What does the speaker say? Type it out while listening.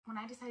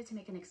when I decided to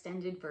make an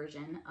extended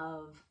version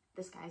of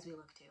The Skies We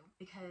Look To,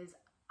 because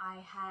I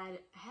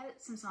had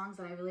some songs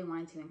that I really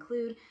wanted to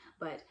include,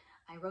 but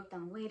I wrote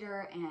them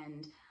later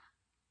and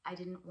I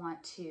didn't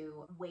want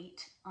to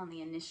wait on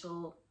the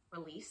initial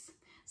release.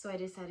 So I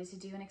decided to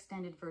do an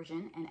extended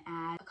version and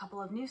add a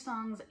couple of new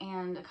songs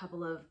and a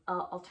couple of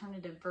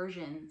alternative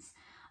versions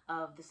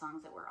of the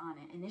songs that were on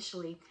it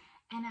initially.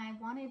 And I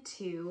wanted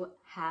to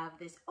have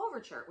this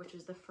overture, which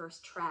was the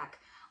first track.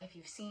 If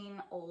you've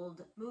seen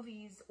old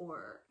movies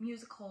or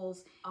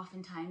musicals,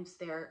 oftentimes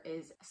there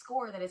is a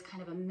score that is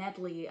kind of a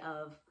medley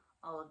of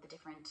all of the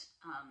different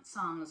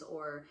songs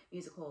or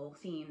musical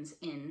themes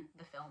in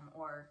the film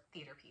or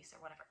theater piece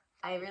or whatever.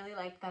 I really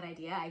liked that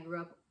idea. I grew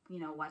up, you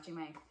know, watching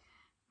my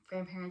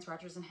grandparents'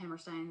 Rodgers and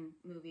Hammerstein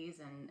movies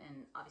and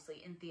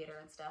obviously in theater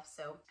and stuff.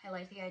 So I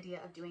liked the idea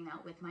of doing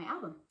that with my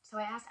album. So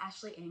I asked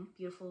Ashley Ng,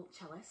 beautiful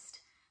cellist,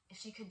 if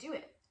she could do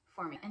it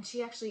for me. And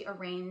she actually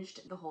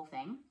arranged the whole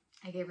thing.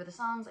 I gave her the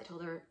songs, I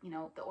told her, you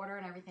know, the order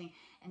and everything,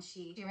 and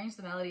she arranged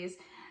the melodies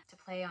to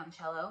play on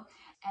cello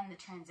and the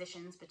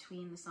transitions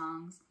between the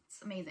songs.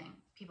 It's amazing.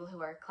 People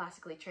who are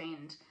classically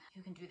trained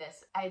who can do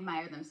this, I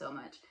admire them so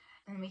much.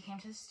 And then we came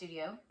to the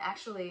studio.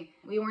 Actually,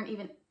 we weren't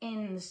even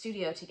in the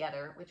studio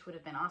together, which would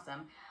have been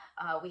awesome.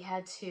 We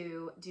had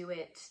to do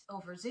it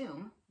over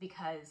Zoom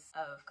because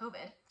of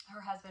COVID. Her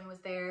husband was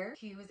there.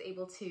 He was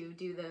able to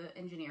do the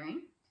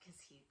engineering because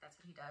that's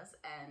what he does.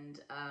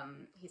 And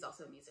he's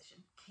also a musician,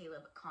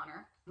 Caleb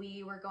Connor.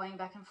 We were going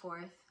back and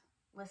forth,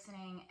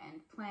 listening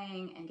and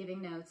playing and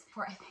giving notes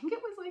for, I think it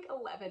was like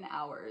 11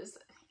 hours.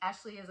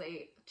 Ashley is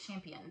a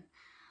champion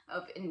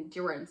of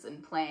endurance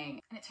and playing,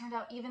 and it turned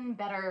out even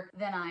better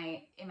than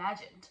I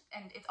imagined.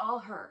 And it's all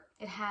her.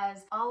 It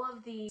has all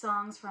of the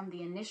songs from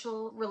the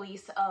initial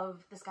release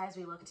of The Skies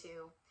We Look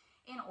To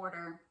in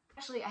order.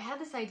 Actually, I had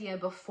this idea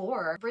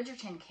before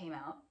Bridgerton came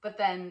out, but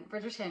then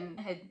Bridgerton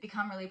had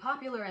become really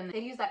popular and they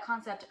used that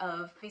concept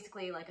of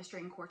basically like a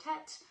string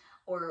quartet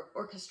or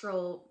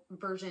orchestral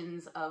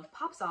versions of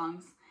pop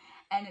songs.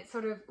 And it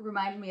sort of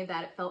reminded me of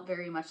that. It felt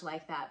very much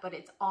like that, but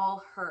it's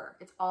all her.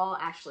 It's all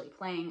Ashley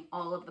playing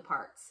all of the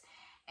parts.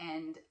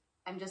 And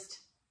I'm just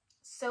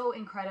so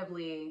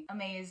incredibly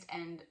amazed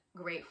and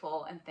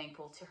grateful and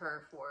thankful to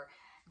her for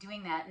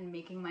doing that and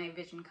making my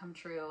vision come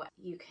true.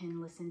 You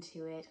can listen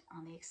to it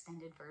on the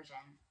extended version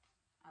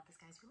of The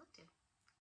Skies We Look To.